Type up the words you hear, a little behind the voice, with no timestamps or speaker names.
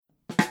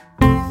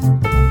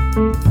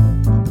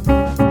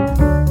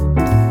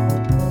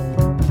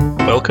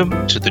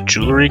Welcome to the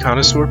Jewelry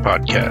Connoisseur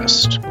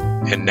Podcast.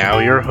 And now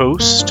your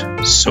host,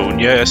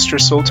 Sonia Esther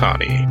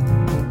Soltani.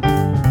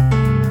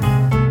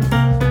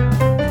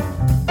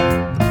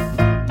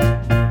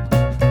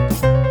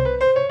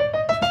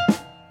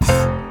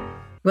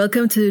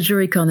 Welcome to the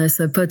Jewelry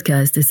Connoisseur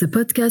Podcast. It's a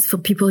podcast for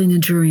people in the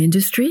jewelry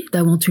industry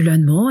that want to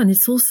learn more, and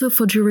it's also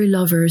for jewelry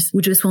lovers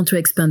who just want to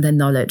expand their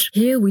knowledge.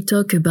 Here we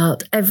talk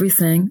about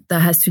everything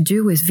that has to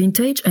do with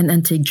vintage and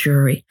antique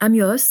jewelry. I'm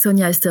your host,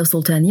 Sonia Esther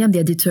Soltani. I'm the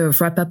editor of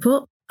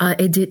Rappaport. I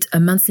edit a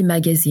monthly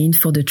magazine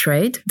for the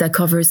trade that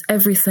covers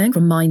everything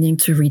from mining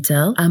to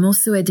retail. I'm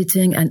also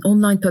editing an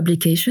online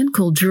publication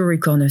called Jewelry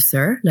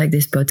Connoisseur, like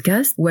this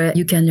podcast, where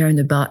you can learn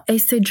about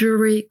estate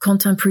jewelry,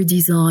 contemporary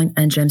design,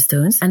 and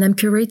gemstones. And I'm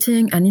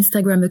curating an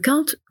Instagram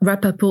account,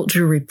 Rappaport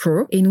Jewelry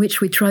Pro, in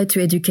which we try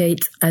to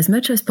educate as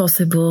much as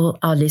possible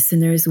our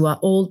listeners who are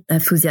all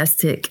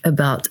enthusiastic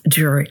about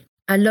jewelry.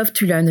 I love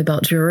to learn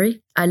about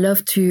jewelry. I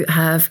love to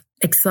have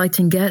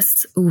exciting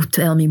guests who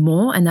tell me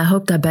more, and I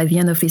hope that by the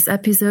end of this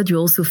episode, you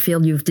also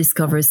feel you've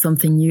discovered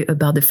something new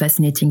about the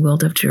fascinating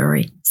world of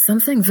jewelry.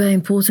 Something very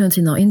important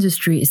in our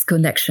industry is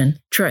connection,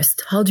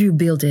 trust. How do you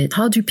build it?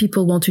 How do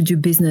people want to do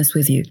business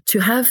with you? To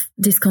have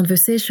this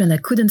conversation, I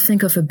couldn't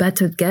think of a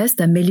better guest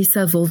than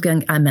Melissa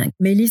Wolfgang Ammann.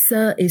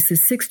 Melissa is a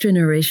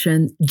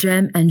sixth-generation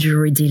gem and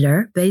jewelry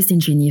dealer based in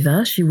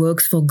Geneva. She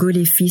works for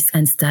Gaulet Fils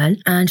and Stahl,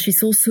 and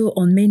she's also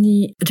on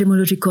many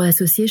gemological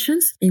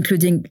associations,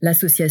 including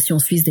l'Association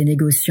Suisse des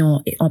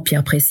Négociants en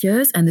Pierres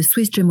Précieuses and the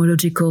Swiss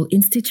Gemological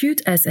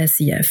Institute,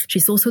 SSCF.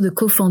 She's also the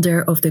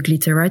co-founder of the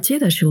Glitteratier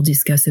that she'll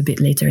discuss a bit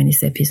later in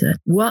this episode.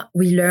 What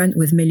we learned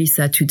with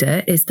Melissa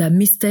today is that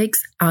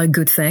mistakes are a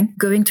good thing.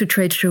 Going to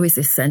trade show is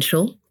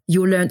essential.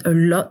 You'll learn a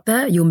lot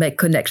there. You'll make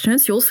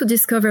connections. You also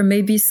discover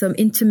maybe some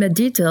intimate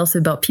details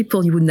about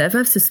people you would never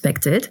have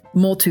suspected.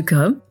 More to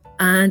come.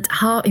 And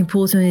how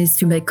important it is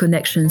to make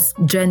connections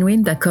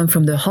genuine that come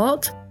from the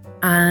heart.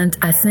 And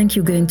I think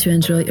you're going to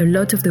enjoy a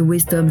lot of the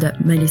wisdom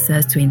that Melissa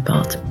has to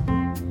impart.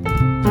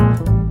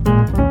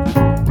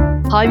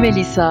 Hi,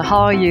 Melissa. How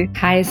are you?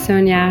 Hi,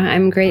 Sonia.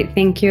 I'm great.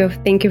 Thank you.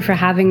 Thank you for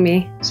having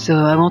me. So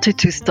I wanted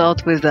to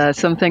start with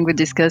something we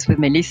discussed with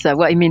Melissa,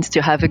 what it means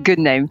to have a good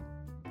name.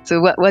 So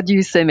what do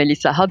you say,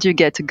 Melissa? How do you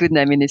get a good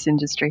name in this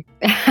industry?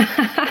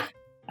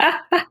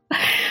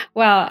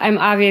 Well, I'm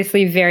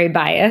obviously very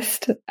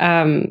biased.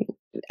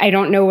 I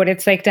don't know what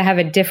it's like to have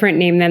a different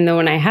name than the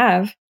one I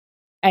have.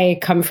 I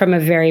come from a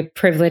very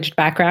privileged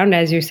background.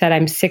 As you said,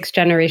 I'm sixth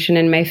generation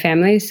in my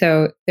family.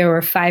 So there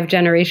were 5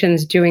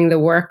 generations doing the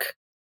work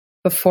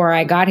before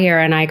I got here,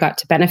 and I got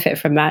to benefit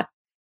from that.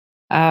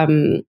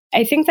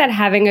 I think that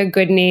having a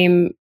good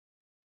name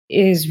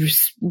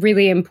is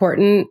really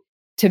important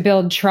to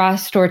build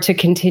trust or to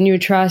continue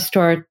trust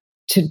or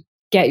to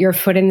get your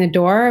foot in the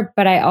door.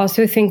 But I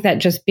also think that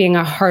just being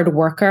a hard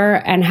worker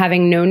and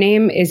having no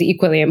name is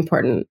equally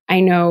important.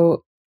 I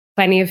know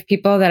plenty of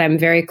people that I'm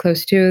very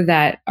close to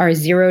that are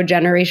 0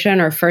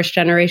 generation or first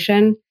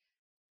generation,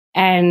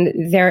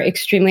 and they're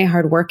extremely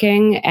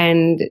hardworking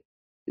and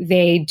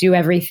they do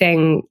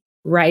everything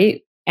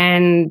right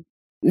and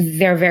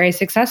they're very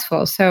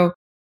successful. So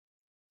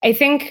I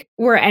think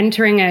we're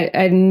entering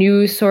a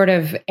new sort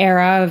of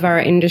era of our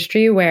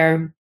industry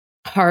where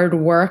hard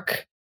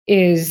work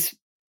is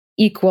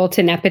equal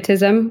to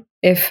nepotism,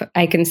 if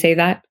I can say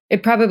that.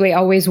 It probably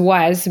always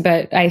was,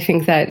 but I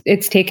think that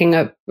it's taking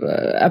a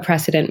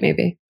precedent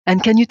maybe.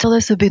 And can you tell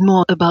us a bit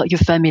more about your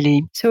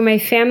family? So my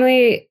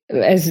family,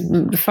 as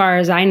far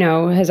as I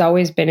know, has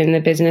always been in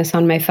the business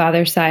on my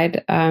father's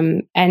side.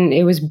 And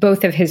it was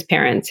both of his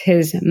parents.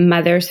 His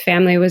mother's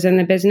family was in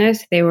the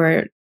business. They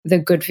were the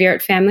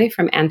Goodveert family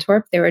from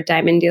Antwerp. They were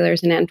diamond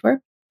dealers in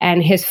Antwerp.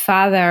 And his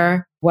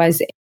father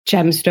was a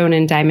gemstone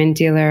and diamond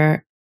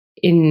dealer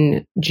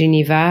in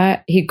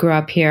Geneva. He grew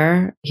up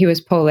here. He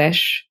was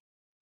Polish.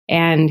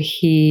 And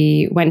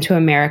he went to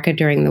America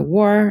during the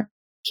war.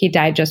 He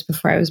died just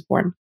before I was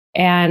born.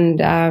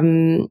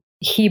 And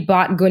he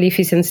bought Gaulet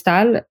Fils and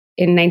Stahl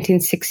in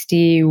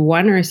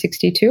 1961 or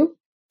 62.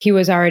 He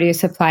was already a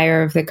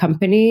supplier of the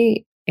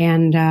company.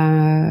 And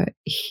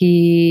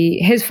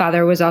his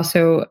father was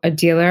also a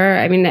dealer.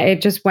 I mean,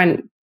 it just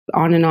went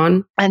on and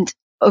on. And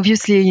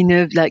obviously,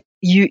 like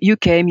you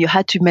came, you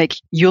had to make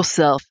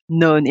yourself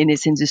known in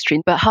this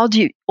industry. But how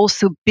do you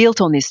also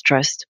build on this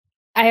trust?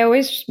 I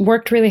always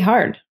worked really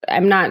hard.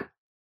 I'm not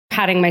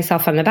patting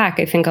myself on the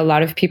back. I think a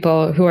lot of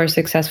people who are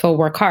successful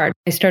work hard.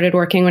 I started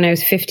working when I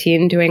was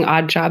 15, doing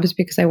odd jobs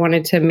because I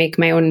wanted to make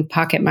my own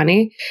pocket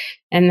money.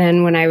 And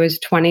then when I was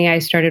 20, I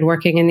started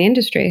working in the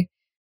industry.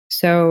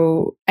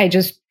 So I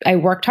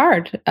worked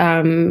hard.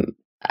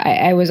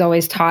 I was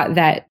always taught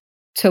that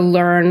to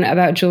learn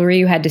about jewelry,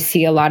 you had to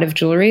see a lot of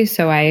jewelry.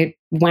 So I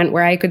went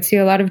where I could see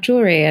a lot of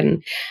jewelry.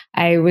 And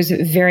I was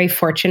very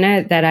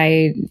fortunate that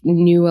I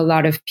knew a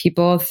lot of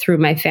people through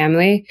my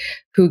family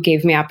who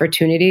gave me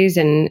opportunities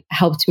and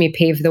helped me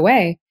pave the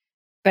way.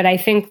 But I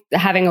think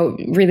having a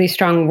really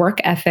strong work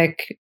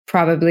ethic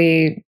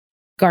probably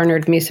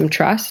garnered me some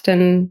trust.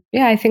 And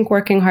yeah, I think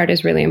working hard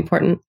is really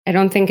important. I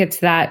don't think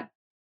it's that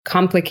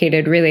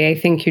complicated, really. I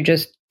think you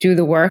just do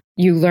the work.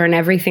 You learn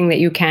everything that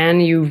you can.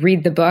 You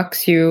read the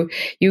books. You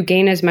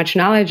gain as much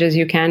knowledge as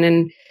you can.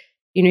 And,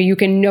 you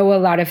can know a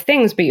lot of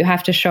things, but you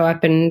have to show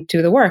up and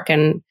do the work.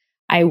 And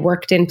I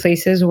worked in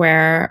places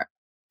where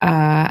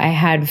I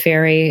had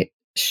very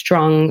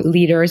strong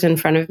leaders in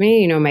front of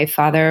me. My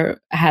father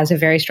has a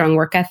very strong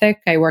work ethic.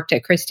 I worked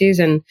at Christie's,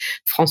 and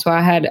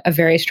Francois had a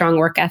very strong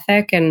work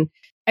ethic. And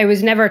I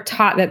was never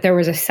taught that there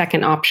was a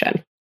second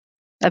option.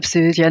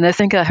 Absolutely. And I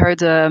think I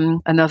heard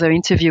another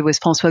interview with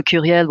François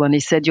Curiel when he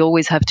said you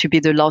always have to be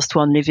the last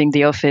one leaving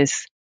the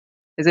office.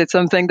 Is it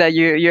something that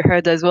you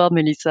heard as well,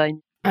 Melissa?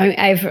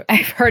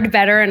 I've heard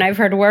better and I've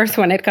heard worse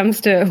when it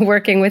comes to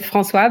working with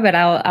Francois, but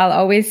I'll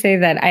always say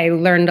that I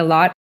learned a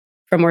lot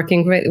from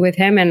working with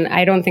him. And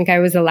I don't think I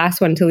was the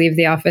last one to leave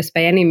the office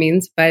by any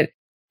means, but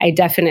I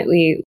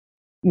definitely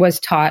was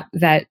taught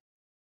that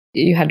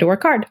you had to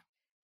work hard.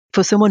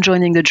 For someone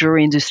joining the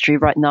jewelry industry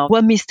right now,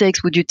 what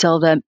mistakes would you tell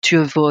them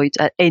to avoid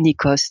at any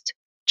cost,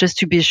 just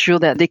to be sure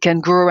that they can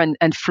grow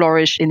and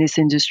flourish in this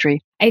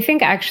industry? I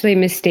think actually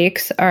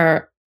mistakes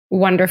are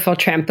wonderful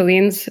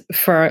trampolines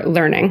for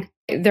learning.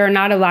 There are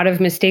not a lot of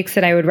mistakes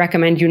that I would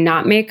recommend you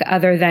not make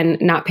other than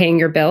not paying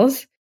your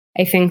bills.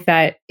 I think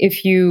that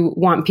if you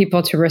want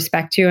people to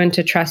respect you and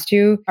to trust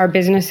you, our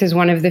business is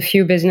one of the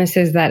few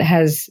businesses that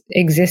has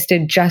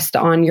existed just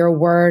on your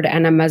word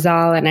and a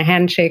mazal and a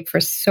handshake for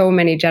so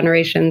many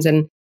generations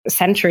and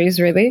centuries,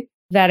 really,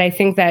 that I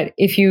think that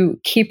if you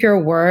keep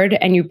your word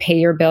and you pay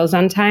your bills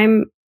on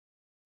time,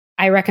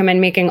 I recommend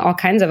making all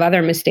kinds of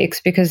other mistakes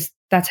because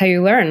that's how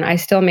you learn. I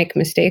still make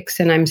mistakes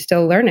and I'm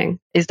still learning.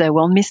 Is there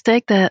one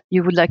mistake that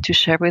you would like to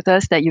share with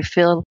us that you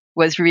feel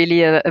was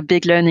really a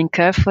big learning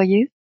curve for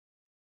you?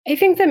 I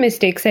think the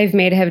mistakes I've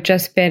made have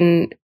just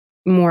been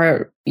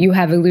more, you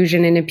have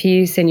illusion in a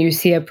piece and you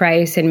see a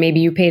price and maybe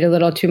you paid a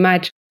little too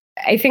much.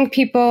 I think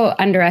people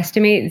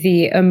underestimate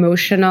the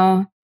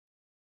emotional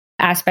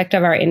aspect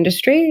of our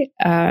industry.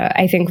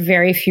 I think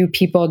very few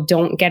people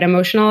don't get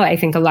emotional. I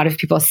think a lot of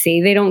people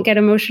say they don't get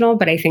emotional,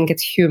 but I think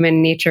it's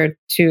human nature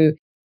to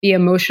be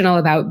emotional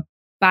about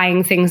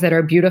buying things that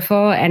are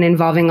beautiful and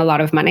involving a lot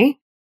of money.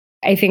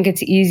 I think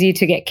it's easy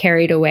to get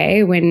carried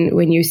away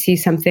when you see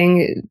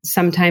something.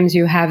 Sometimes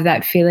you have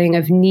that feeling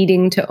of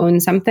needing to own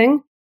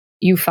something.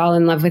 You fall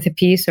in love with a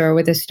piece or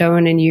with a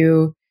stone and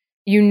you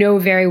know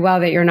very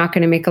well that you're not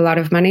going to make a lot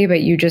of money,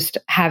 but you just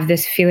have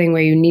this feeling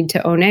where you need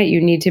to own it.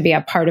 You need to be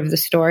a part of the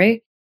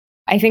story.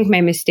 I think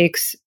my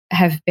mistakes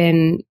have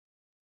been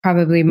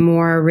probably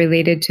more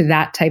related to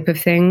that type of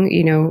thing,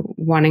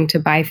 wanting to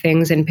buy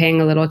things and paying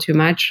a little too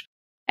much.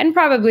 And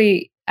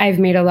probably I've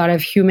made a lot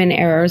of human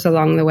errors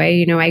along the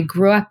way. I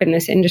grew up in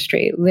this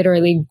industry,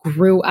 literally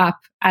grew up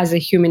as a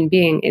human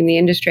being in the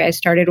industry. I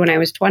started when I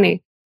was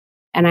 20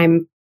 and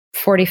I'm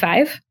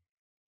 45.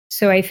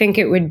 So I think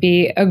it would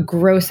be a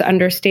gross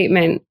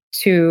understatement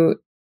to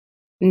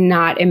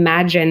not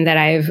imagine that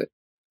I've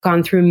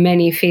gone through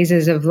many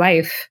phases of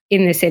life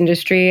in this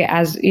industry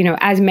as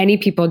many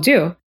people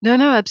do. No,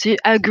 absolutely.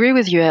 I agree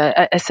with you.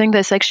 I think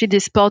that's actually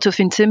this part of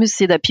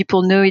intimacy that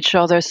people know each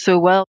other so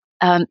well.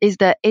 Is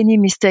there any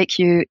mistake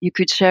you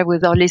could share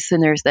with our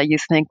listeners that you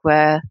think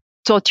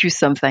taught you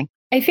something?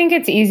 I think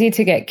it's easy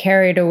to get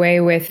carried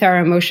away with our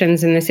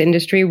emotions in this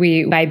industry.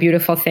 We buy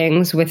beautiful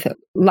things with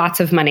lots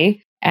of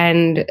money,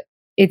 and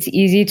it's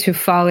easy to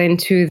fall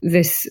into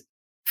this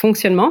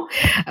fonctionnement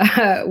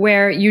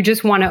where you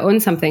just want to own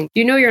something.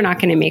 You're not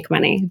going to make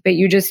money, but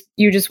you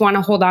just want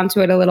to hold on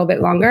to it a little bit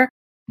longer.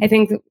 I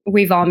think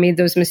we've all made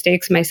those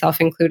mistakes,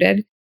 myself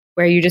included,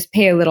 where you just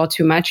pay a little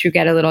too much, you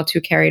get a little too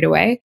carried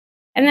away.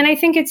 And then I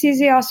think it's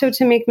easy also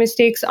to make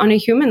mistakes on a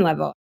human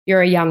level.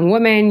 You're a young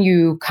woman,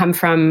 you come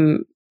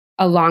from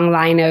a long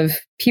line of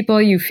people,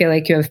 you feel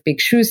like you have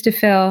big shoes to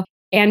fill,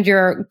 and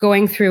you're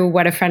going through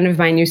what a friend of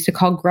mine used to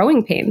call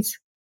growing pains,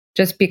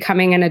 just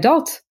becoming an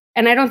adult.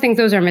 And I don't think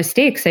those are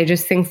mistakes. I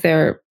just think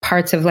they're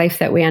parts of life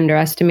that we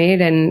underestimate.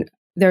 And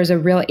there's a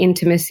real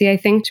intimacy, I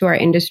think, to our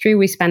industry.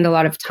 We spend a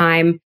lot of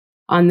time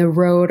on the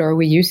road, or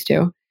we used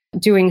to,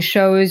 doing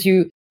shows.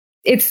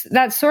 It's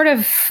that sort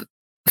of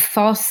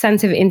false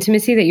sense of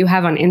intimacy that you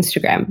have on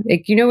Instagram.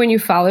 Like, when you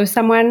follow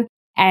someone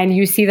and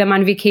you see them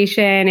on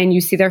vacation and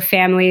you see their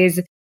families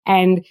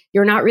and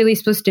you're not really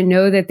supposed to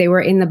know that they were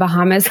in the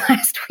Bahamas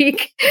last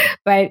week,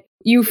 but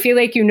you feel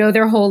like you know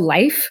their whole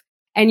life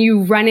and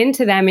you run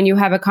into them and you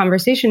have a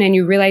conversation and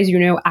you realize you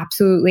know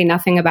absolutely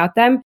nothing about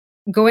them.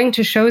 Going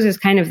to shows is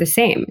kind of the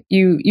same.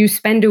 You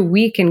spend a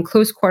week in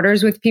close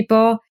quarters with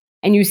people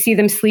and you see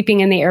them sleeping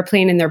in the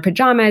airplane in their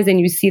pajamas and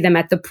you see them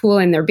at the pool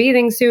in their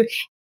bathing suit.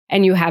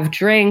 And you have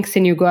drinks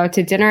and you go out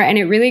to dinner, and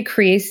it really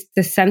creates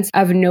the sense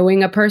of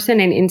knowing a person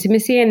and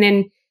intimacy. And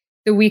then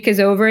the week is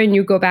over and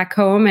you go back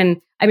home. And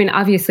I mean,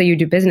 obviously you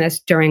do business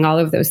during all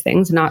of those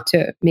things, not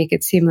to make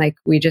it seem like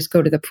we just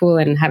go to the pool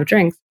and have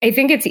drinks. I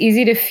think it's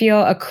easy to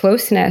feel a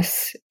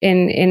closeness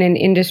in an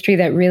industry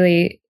that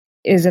really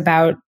is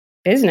about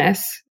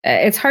business.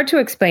 It's hard to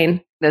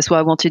explain. That's why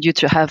I wanted you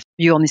to have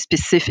you on a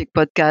specific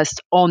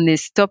podcast on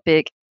this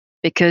topic.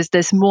 because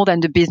there's more than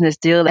the business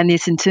deal. And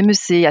this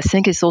intimacy, I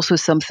think, is also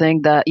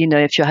something that,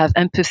 if you have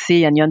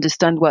empathy and you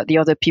understand what the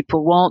other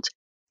people want,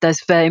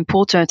 that's very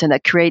important. And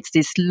that creates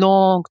these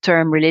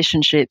long-term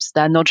relationships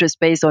that are not just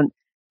based on,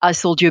 I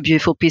sold you a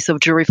beautiful piece of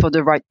jewelry for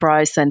the right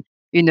price and,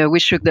 we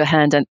shook the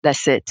hand and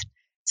that's it.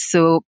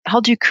 So how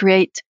do you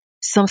create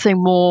something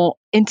more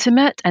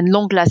intimate and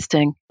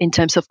long-lasting in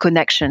terms of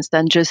connections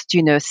than just,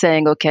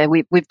 saying, okay,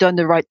 we've done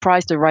the right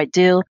price, the right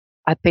deal,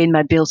 I paid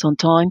my bills on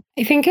time?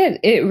 I think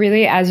it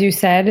really, as you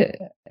said,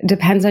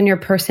 depends on your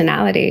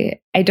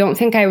personality. I don't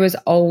think I was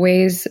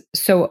always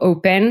so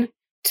open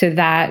to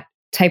that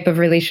type of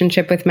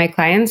relationship with my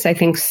clients. I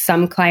think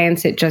some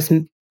clients it just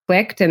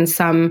clicked and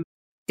some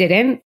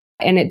didn't.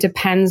 And it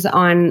depends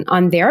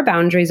on their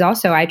boundaries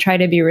also. I try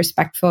to be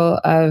respectful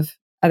of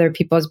other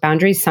people's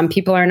boundaries. Some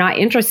people are not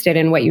interested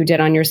in what you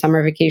did on your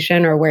summer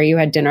vacation or where you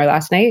had dinner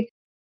last night.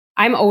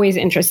 I'm always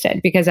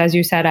interested because, as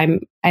you said,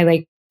 I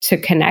like to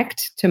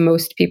connect to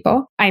most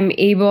people. I'm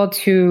able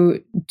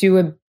to do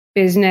a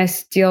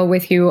business deal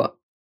with you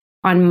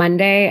on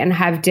Monday and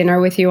have dinner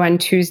with you on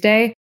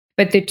Tuesday,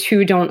 but the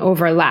two don't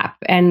overlap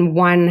and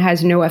one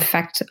has no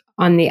effect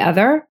on the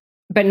other.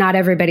 But not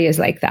everybody is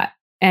like that.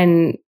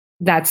 And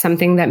that's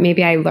something that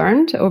maybe I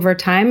learned over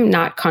time,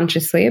 not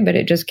consciously, but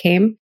it just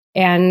came.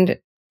 And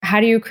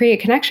how do you create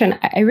connection?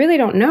 I really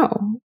don't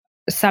know.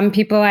 Some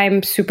people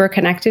I'm super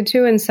connected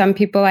to, and some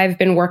people I've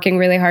been working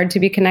really hard to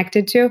be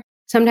connected to.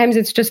 Sometimes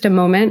it's just a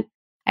moment.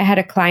 I had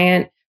a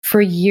client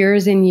for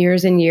years and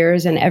years and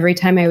years, and every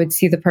time I would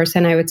see the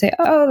person, I would say,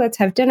 oh, let's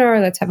have dinner, or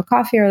let's have a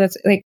coffee, or let's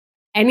like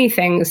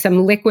anything,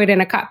 some liquid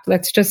in a cup.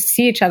 Let's just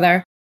see each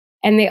other.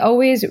 And they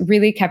always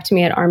really kept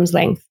me at arm's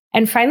length.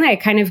 And finally, I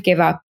kind of gave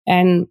up.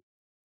 And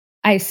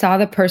I saw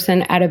the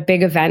person at a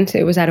big event.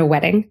 It was at a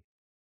wedding.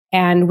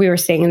 And we were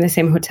staying in the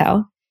same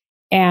hotel.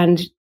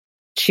 And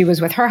she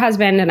was with her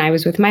husband and I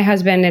was with my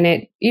husband. And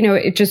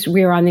it just,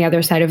 we were on the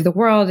other side of the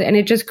world. And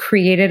it just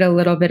created a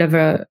little bit of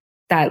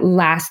that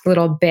last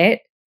little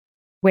bit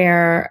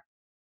where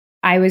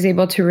I was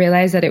able to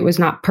realize that it was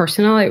not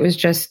personal. It was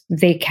just,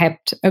 they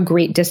kept a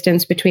great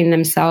distance between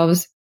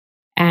themselves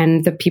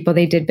and the people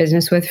they did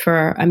business with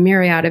for a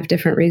myriad of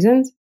different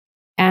reasons.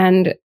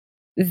 And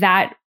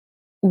that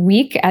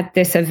week at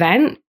this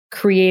event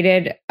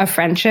created a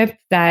friendship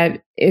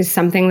that is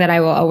something that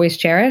I will always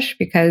cherish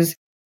because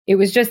it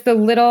was just the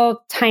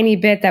little tiny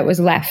bit that was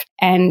left.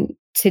 And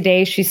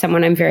today she's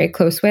someone I'm very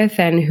close with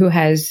and who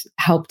has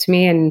helped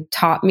me and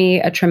taught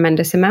me a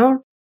tremendous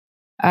amount.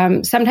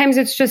 Sometimes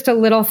it's just a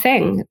little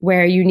thing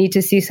where you need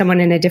to see someone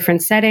in a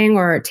different setting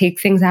or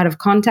take things out of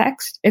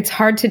context. It's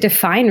hard to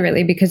define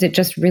really because it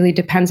just really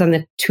depends on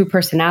the two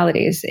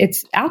personalities.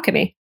 It's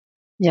alchemy.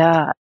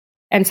 Yeah.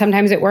 And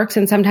sometimes it works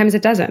and sometimes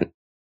it doesn't.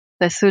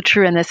 That's so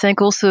true. And I think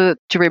also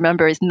to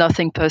remember is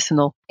nothing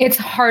personal. It's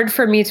hard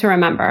for me to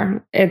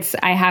remember.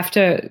 I have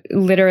to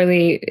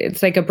literally,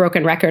 it's like a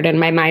broken record in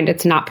my mind.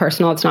 It's not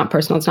personal. It's not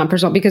personal. It's not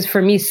personal. Because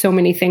for me, so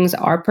many things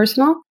are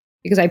personal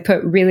because I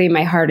put really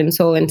my heart and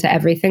soul into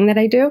everything that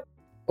I do,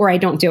 or I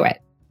don't do it.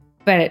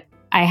 But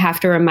I have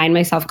to remind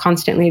myself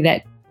constantly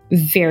that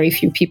very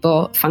few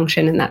people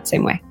function in that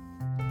same way.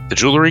 The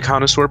Jewelry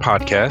Connoisseur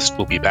Podcast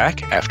will be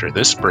back after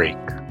this break.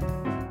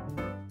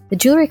 The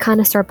Jewelry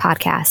Connoisseur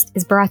Podcast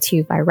is brought to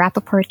you by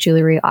Rappaport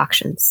Jewelry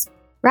Auctions.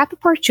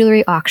 Rappaport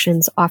Jewelry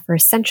Auctions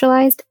offers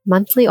centralized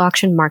monthly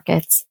auction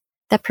markets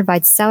that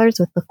provide sellers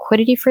with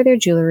liquidity for their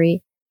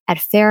jewelry at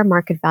fair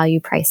market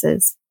value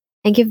prices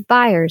and give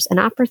buyers an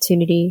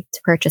opportunity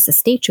to purchase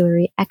estate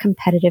jewelry at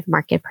competitive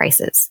market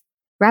prices.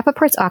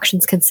 Rappaport's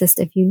auctions consist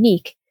of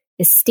unique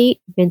estate,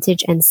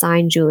 vintage, and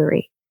signed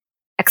jewelry,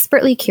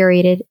 expertly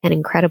curated and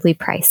incredibly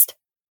priced.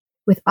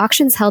 With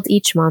auctions held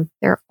each month,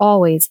 there are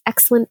always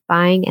excellent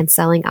buying and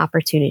selling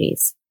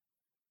opportunities.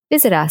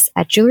 Visit us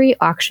at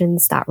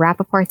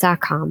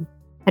jewelryauctions.rappaport.com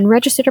and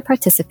register to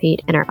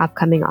participate in our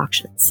upcoming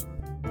auctions.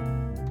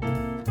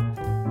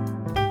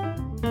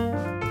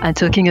 And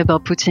talking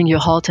about putting your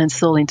heart and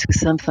soul into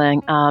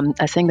something,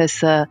 I think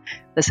that's a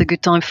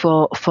good time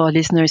for our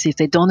listeners, if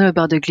they don't know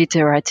about the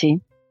Glitterati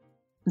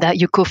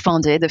that you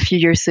co-founded a few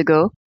years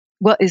ago.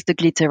 What is the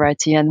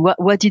Glitterati and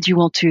what did you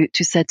want to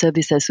set up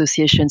this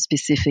association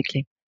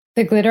specifically?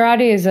 The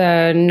Glitterati is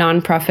a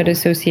nonprofit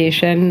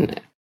association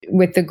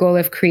with the goal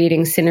of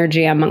creating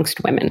synergy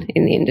amongst women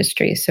in the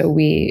industry. So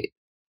we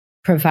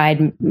provide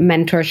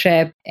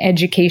mentorship,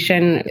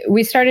 education.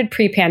 We started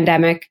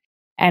pre-pandemic,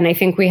 and I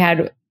think we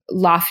had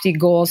lofty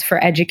goals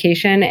for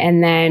education.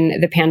 And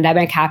then the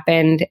pandemic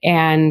happened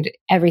and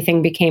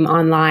everything became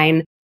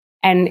online.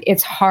 And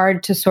it's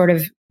hard to sort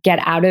of get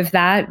out of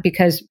that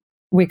because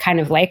we kind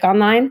of like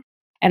online.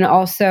 And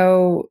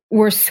also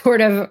we're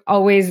sort of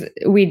always,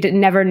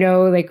 never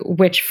know like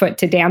which foot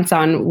to dance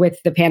on with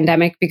the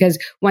pandemic, because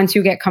once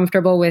you get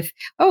comfortable with,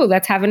 oh,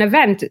 let's have an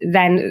event,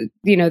 then,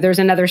 there's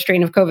another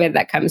strain of COVID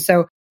that comes.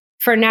 So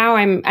for now,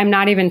 I'm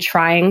not even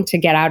trying to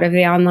get out of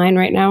the online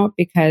right now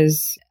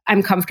because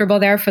I'm comfortable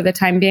there for the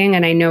time being.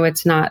 And I know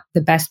it's not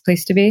the best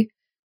place to be.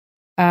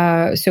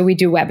 So we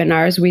do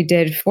webinars. We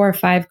did 4 or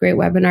 5 great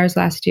webinars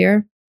last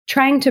year.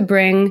 trying to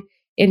bring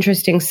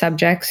interesting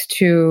subjects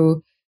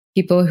to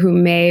people who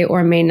may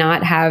or may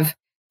not have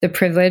the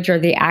privilege or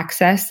the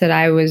access that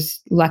I was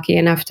lucky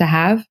enough to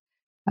have.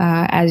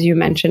 As you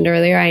mentioned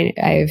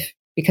earlier,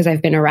 because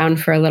I've been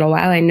around for a little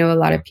while, I know a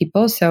lot of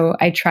people. So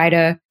I try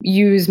to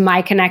use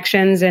my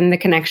connections and the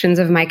connections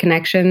of my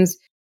connections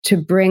to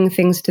bring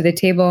things to the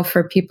table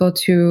for people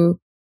to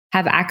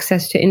have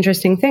access to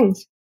interesting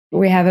things.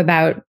 We have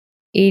about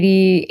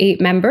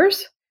 88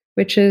 members,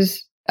 which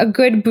is a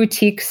good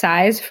boutique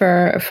size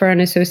for an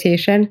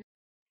association.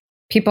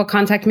 People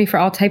contact me for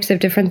all types of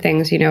different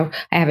things. I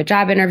have a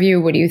job interview.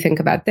 What do you think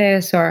about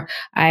this? Or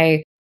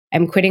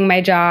I'm quitting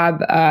my job.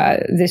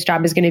 This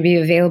job is going to be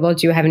available.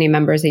 Do you have any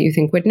members that you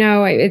think would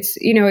know? It's,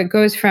 it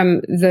goes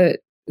from the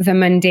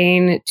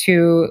mundane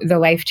to the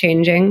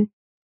life-changing.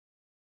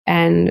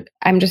 And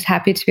I'm just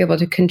happy to be able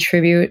to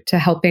contribute to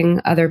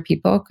helping other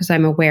people because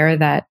I'm aware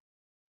that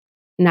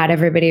not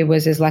everybody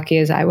was as lucky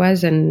as I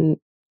was. And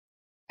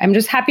I'm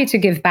just happy to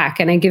give back.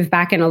 And I give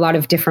back in a lot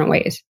of different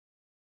ways,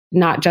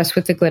 not just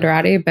with the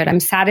Glitterati, but I'm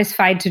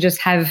satisfied to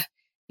just have,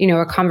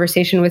 a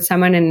conversation with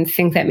someone and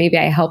think that maybe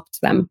I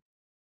helped them.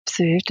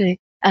 Absolutely.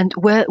 And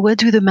where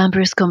do the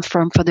members come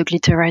from for the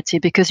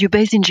Glitterati? Because you're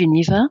based in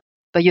Geneva,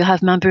 but you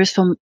have members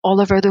from all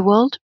over the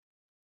world?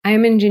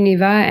 I'm in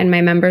Geneva and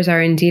my members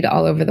are indeed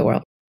all over the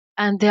world.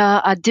 And they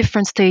are at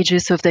different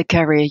stages of their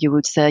career, you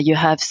would say. You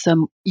have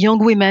some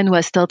young women who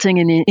are starting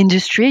in the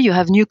industry. You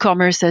have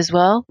newcomers as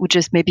well, who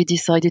just maybe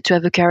decided to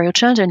have a career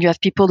change. And you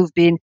have people who've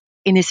been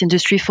in this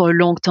industry for a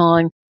long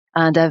time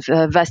and have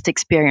a vast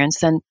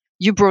experience. And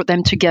you brought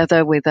them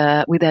together with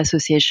the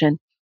association.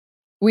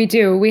 We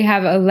do. We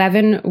have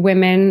 11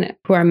 women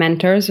who are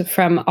mentors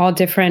from all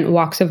different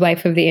walks of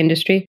life of the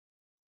industry.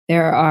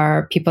 There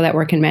are people that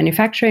work in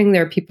manufacturing.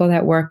 There are people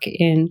that work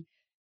in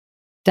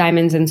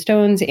diamonds and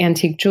stones,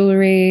 antique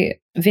jewelry,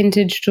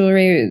 vintage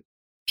jewelry,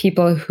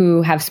 people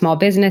who have small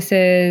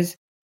businesses,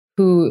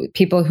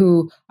 people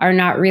who are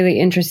not really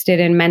interested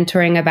in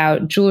mentoring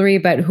about jewelry,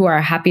 but who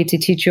are happy to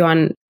teach you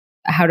on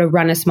how to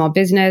run a small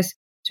business.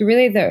 So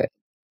really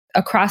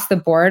across the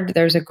board,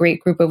 there's a great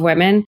group of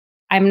women.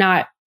 I'm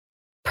not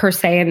per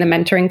se in the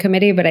mentoring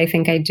committee, but I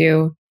think I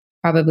do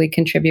probably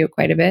contribute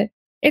quite a bit.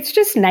 It's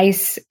just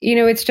nice.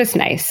 It's just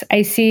nice.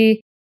 I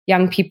see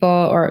young people,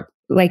 or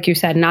like you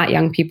said, not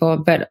young people,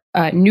 but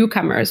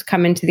newcomers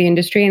come into the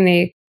industry and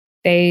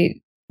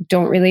they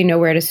don't really know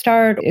where to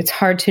start. It's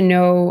hard to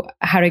know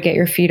how to get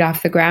your feet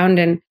off the ground.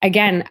 And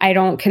again, I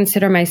don't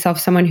consider myself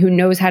someone who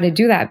knows how to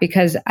do that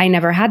because I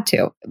never had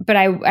to. But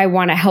I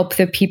want to help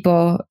the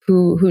people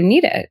who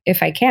need it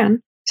if I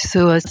can.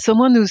 So as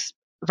someone who's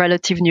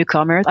relative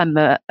newcomer, I'm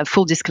a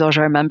full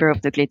disclosure member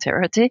of the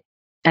Glitterati.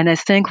 And I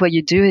think what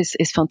you do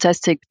is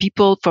fantastic.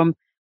 People who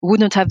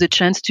wouldn't have the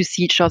chance to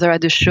see each other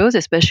at the shows,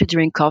 especially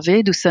during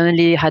COVID, who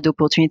suddenly had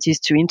opportunities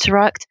to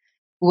interact,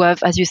 who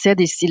have, as you said,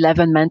 these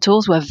 11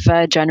 mentors who are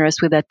very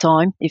generous with their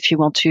time if you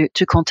want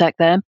to contact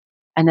them.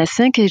 And I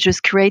think it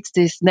just creates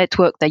this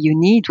network that you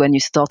need when you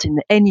start in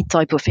any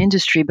type of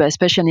industry, but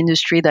especially an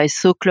industry that is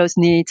so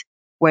close-knit,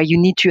 where you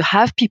need to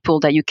have people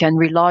that you can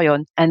rely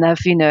on and have,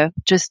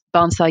 just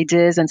bounce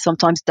ideas and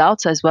sometimes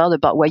doubts as well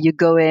about where you're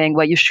going,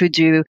 what you should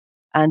do.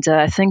 And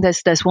I think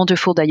that's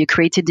wonderful that you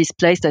created this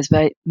place that's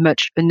very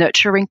much a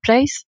nurturing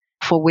place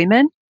for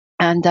women.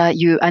 And I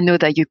know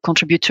that you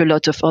contribute to a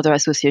lot of other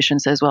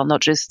associations as well,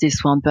 not just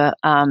this one. But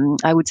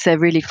I would say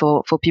really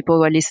for people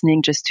who are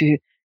listening, just to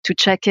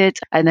check it.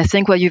 And I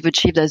think what you've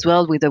achieved as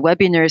well with the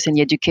webinars and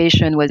the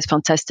education was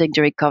fantastic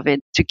during COVID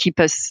to keep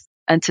us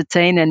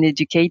entertained and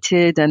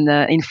educated and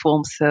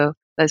informed. So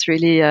that's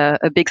really a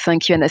big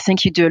thank you. And I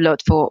think you do a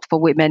lot for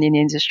women in the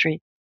industry.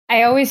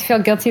 I always feel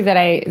guilty that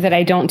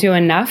I don't do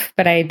enough,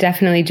 but I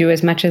definitely do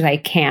as much as I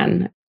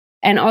can.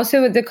 And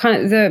also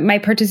my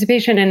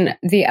participation in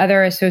the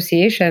other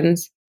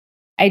associations,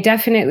 I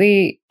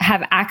definitely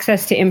have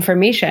access to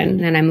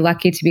information, and I'm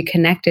lucky to be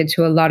connected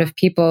to a lot of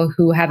people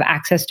who have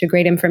access to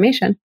great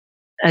information.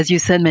 As you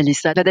said,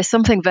 Melissa, there's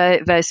something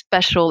very, very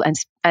special and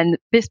a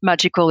bit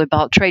magical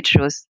about trade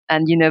shows.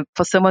 And,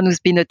 for someone who's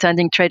been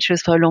attending trade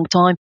shows for a long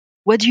time,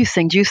 what do you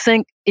think? Do you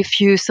think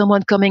if you're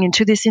someone coming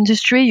into this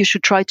industry, you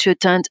should try to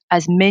attend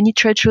as many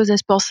trade shows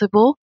as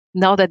possible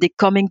now that they're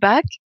coming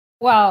back?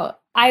 Well,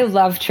 I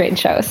love trade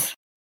shows.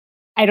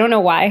 I don't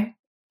know why.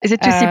 Is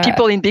it to see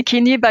people in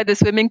bikini by the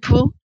swimming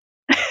pool?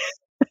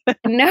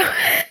 No.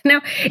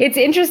 It's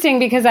interesting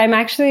because I'm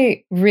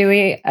actually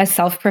really a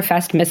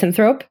self-professed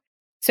misanthrope.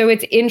 So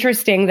it's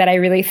interesting that I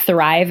really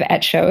thrive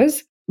at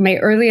shows. My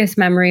earliest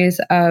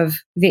memories of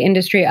the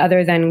industry,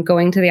 other than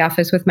going to the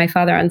office with my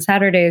father on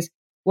Saturdays,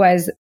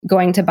 was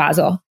going to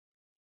Basel.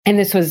 And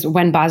this was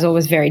when Basel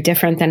was very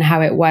different than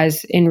how it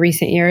was in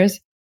recent years.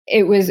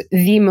 It was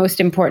the most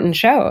important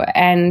show.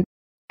 And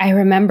I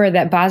remember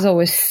that Basel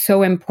was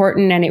so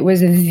important and it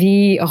was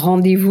the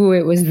rendezvous.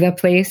 It was the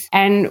place.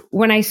 And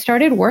when I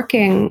started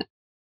working,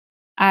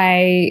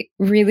 I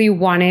really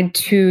wanted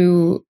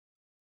to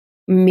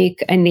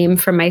make a name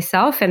for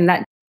myself. And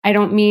that I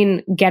don't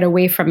mean get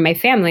away from my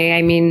family.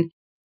 I mean,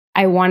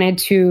 I wanted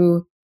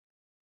to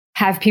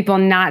have people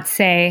not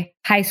say,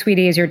 "Hi,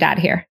 sweetie, is your dad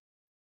here?"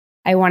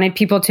 I wanted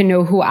people to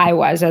know who I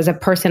was as a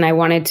person. I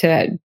wanted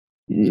to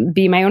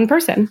be my own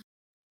person.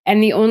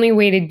 And the only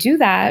way to do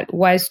that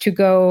was to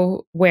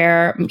go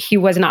where he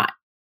was not.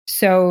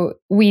 So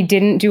we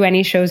didn't do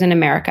any shows in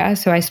America.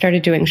 So I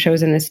started doing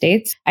shows in the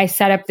States. I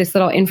set up this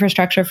little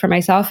infrastructure for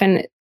myself.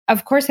 And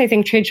of course, I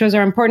think trade shows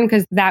are important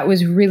because that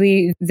was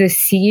really the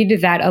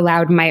seed that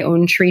allowed my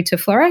own tree to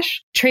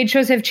flourish. Trade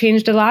shows have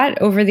changed a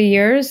lot over the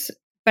years,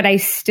 but I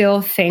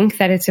still think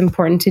that it's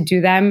important to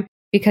do them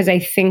because I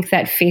think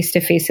that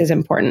face-to-face is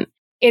important.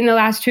 In the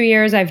last 2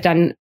 years, I've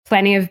done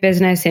plenty of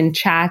business in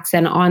chats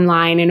and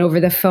online and over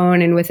the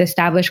phone and with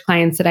established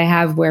clients that I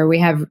have where we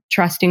have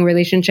trusting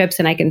relationships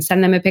and I can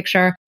send them a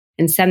picture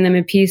and send them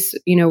a piece,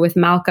 with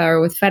Malka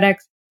or with FedEx,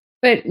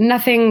 but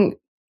nothing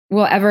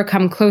will ever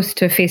come close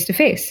to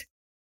face.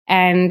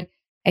 And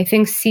I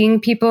think seeing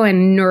people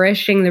and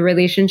nourishing the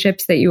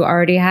relationships that you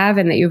already have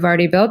and that you've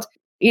already built,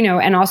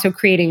 and also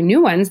creating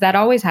new ones, that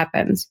always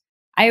happens.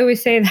 I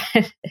always say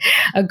that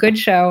a good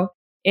show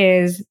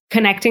is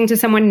connecting to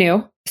someone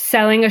new,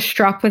 selling a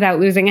strop without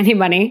losing any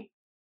money,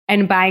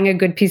 and buying a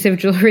good piece of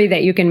jewelry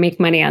that you can make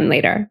money on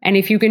later. And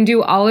if you can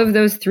do all of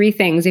those three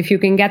things, if you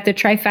can get the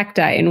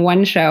trifecta in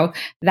one show,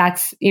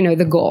 that's,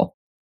 the goal.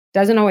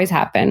 Doesn't always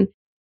happen.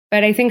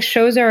 But I think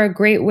shows are a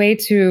great way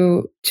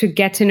to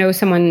get to know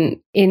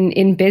someone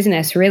in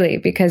business, really,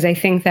 because I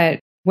think that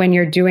when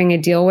you're doing a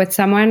deal with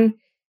someone,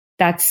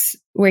 that's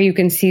where you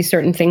can see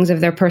certain things of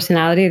their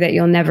personality that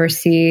you'll never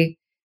see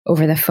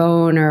over the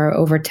phone or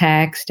over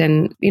text.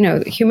 And,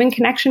 human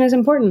connection is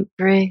important.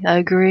 I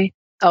agree.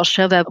 I'll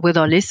share that with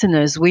our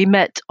listeners. We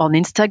met on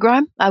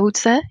Instagram, I would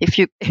say, if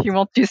you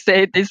want to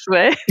say it this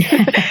way.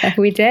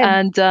 We did.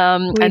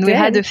 And we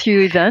had a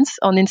few events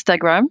on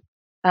Instagram,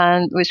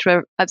 and which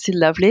were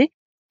absolutely lovely.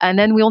 And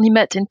then we only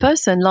met in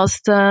person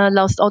last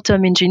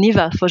autumn in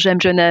Geneva for GEM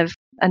Genève.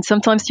 And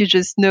sometimes you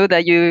just know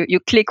that you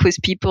click with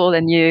people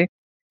and you're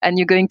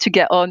going to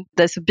get on.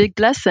 There's a big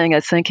blessing, I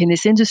think, in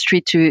this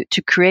industry to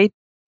create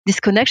these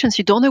connections.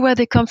 You don't know where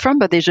they come from,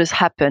 but they just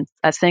happen.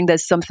 I think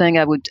that's something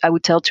I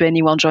would tell to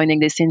anyone joining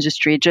this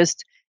industry.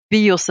 Just be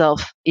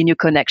yourself in your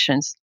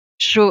connections.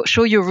 Show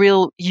your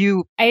real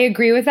you. I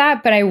agree with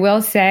that, but I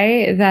will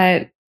say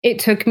that it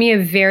took me a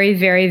very,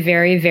 very,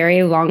 very,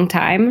 very long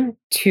time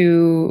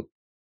to,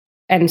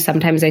 and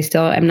sometimes I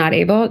still am not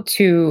able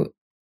to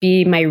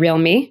be my real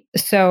me.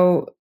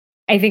 So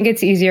I think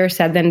it's easier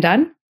said than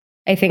done.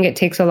 I think it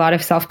takes a lot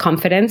of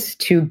self-confidence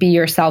to be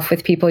yourself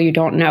with people you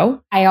don't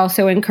know. I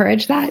also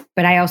encourage that,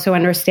 but I also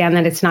understand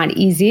that it's not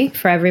easy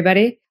for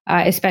everybody,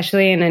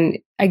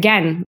 especially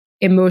again,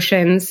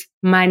 emotions,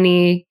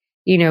 money,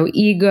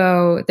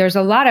 ego. There's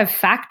a lot of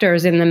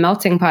factors in the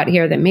melting pot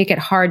here that make it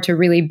hard to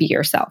really be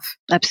yourself.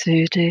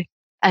 Absolutely.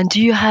 And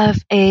do you have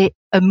a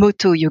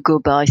motto you go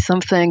by?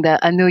 Something that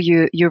I know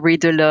you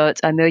read a lot,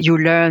 I know you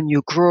learn,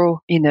 you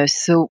grow,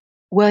 so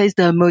what is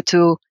the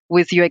motto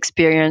with your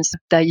experience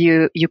that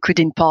you could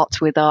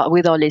impart with our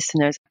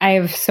listeners? I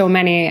have so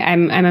many.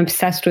 I'm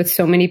obsessed with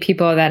so many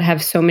people that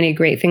have so many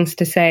great things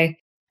to say.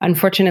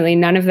 Unfortunately,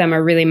 none of them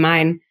are really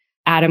mine.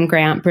 Adam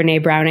Grant,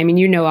 Brene Brown. I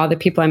mean, all the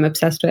people I'm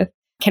obsessed with.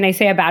 Can I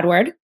say a bad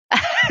word?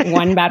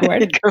 One bad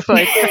word. Go for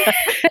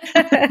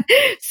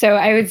it. So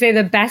I would say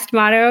the best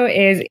motto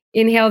is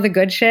inhale the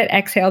good shit,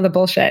 exhale the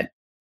bullshit.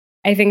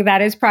 I think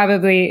that is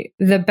probably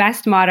the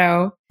best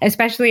motto,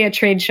 especially at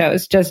trade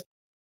shows. Just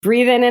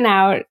breathe in and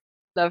out.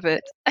 Love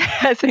it.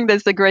 I think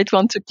that's a great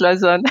one to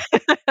close on.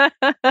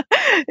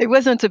 It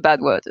wasn't a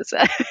bad word.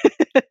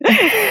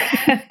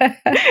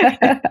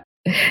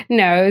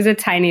 No, it was a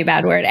tiny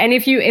bad word. And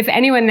if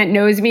anyone that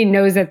knows me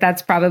knows that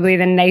that's probably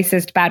the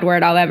nicest bad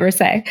word I'll ever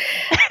say.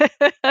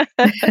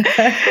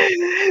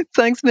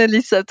 Thanks,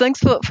 Melissa. Thanks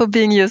for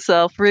being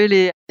yourself.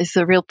 Really, it's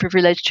a real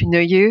privilege to know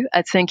you.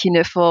 I think,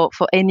 for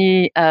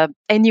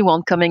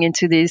anyone coming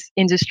into this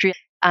industry,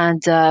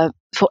 and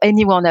for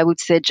anyone, I would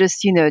say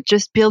just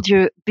build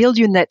your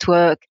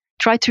network.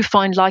 Try to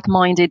find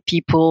like-minded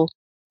people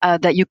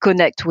that you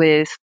connect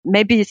with.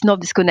 Maybe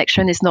this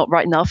connection is not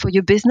right now for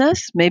your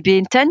business. Maybe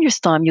in 10 years'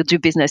 time, you'll do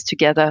business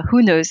together.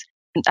 Who knows?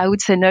 And I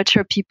would say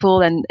nurture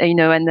people and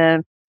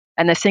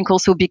I think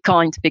also be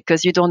kind,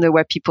 because you don't know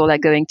where people are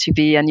going to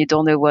be and you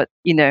don't know what,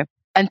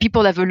 and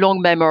people have a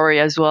long memory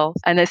as well.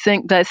 And I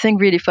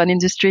think really fun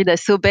industry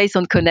that's so based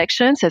on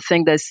connections. I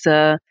think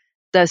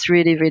that's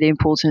really, really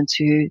important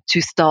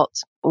to start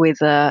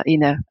with,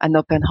 an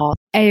open heart.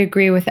 I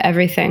agree with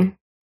everything.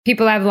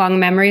 People have long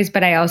memories,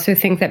 but I also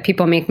think that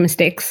people make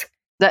mistakes.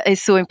 That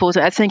is so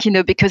important. I think,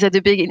 because at the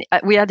beginning,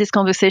 we had this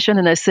conversation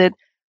and I said,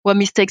 what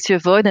mistakes to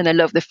avoid? And I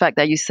love the fact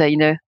that you say,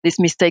 these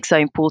mistakes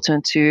are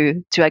important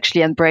to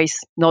actually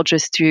embrace, not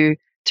just to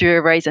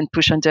erase and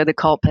push under the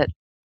carpet.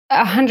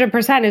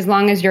 100%, as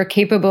long as you're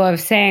capable of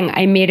saying,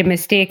 I made a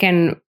mistake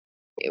and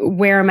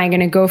where am I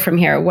going to go from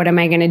here? What am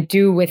I going to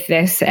do with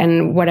this?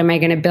 And what am I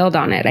going to build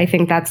on it? I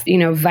think that's,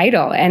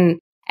 vital.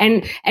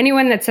 And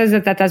anyone that says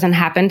that doesn't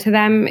happen to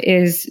them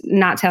is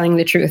not telling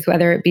the truth,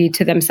 whether it be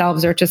to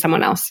themselves or to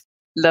someone else.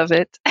 Love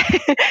it.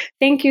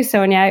 Thank you,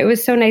 Sonia. It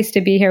was so nice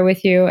to be here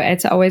with you.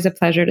 It's always a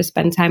pleasure to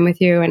spend time with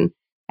you. And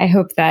I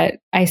hope that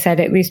I said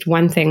at least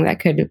one thing that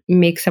could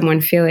make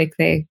someone feel like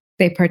they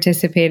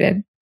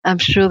participated. I'm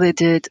sure they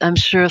did. I'm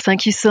sure.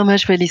 Thank you so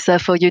much, Melissa,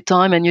 for your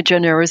time and your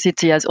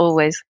generosity as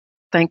always.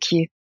 Thank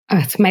you. Oh,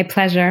 it's my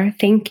pleasure.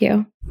 Thank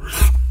you.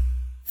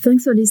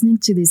 Thanks for listening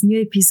to this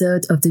new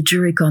episode of the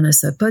Jewelry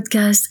Connoisseur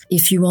podcast.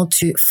 If you want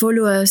to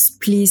follow us,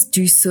 please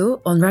do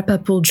so on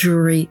Rapaport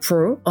Jewelry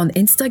Pro on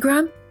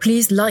Instagram.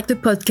 Please like the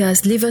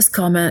podcast, leave us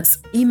comments,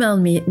 email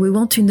me. We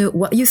want to know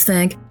what you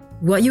think,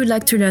 what you'd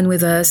like to learn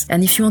with us.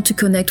 And if you want to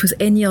connect with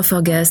any of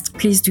our guests,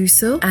 please do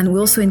so. And we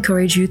also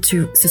encourage you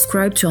to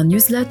subscribe to our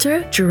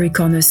newsletter,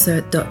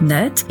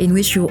 jewelryconnoisseur.net, in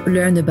which you'll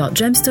learn about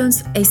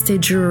gemstones,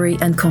 estate jewelry,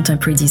 and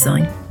contemporary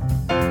design.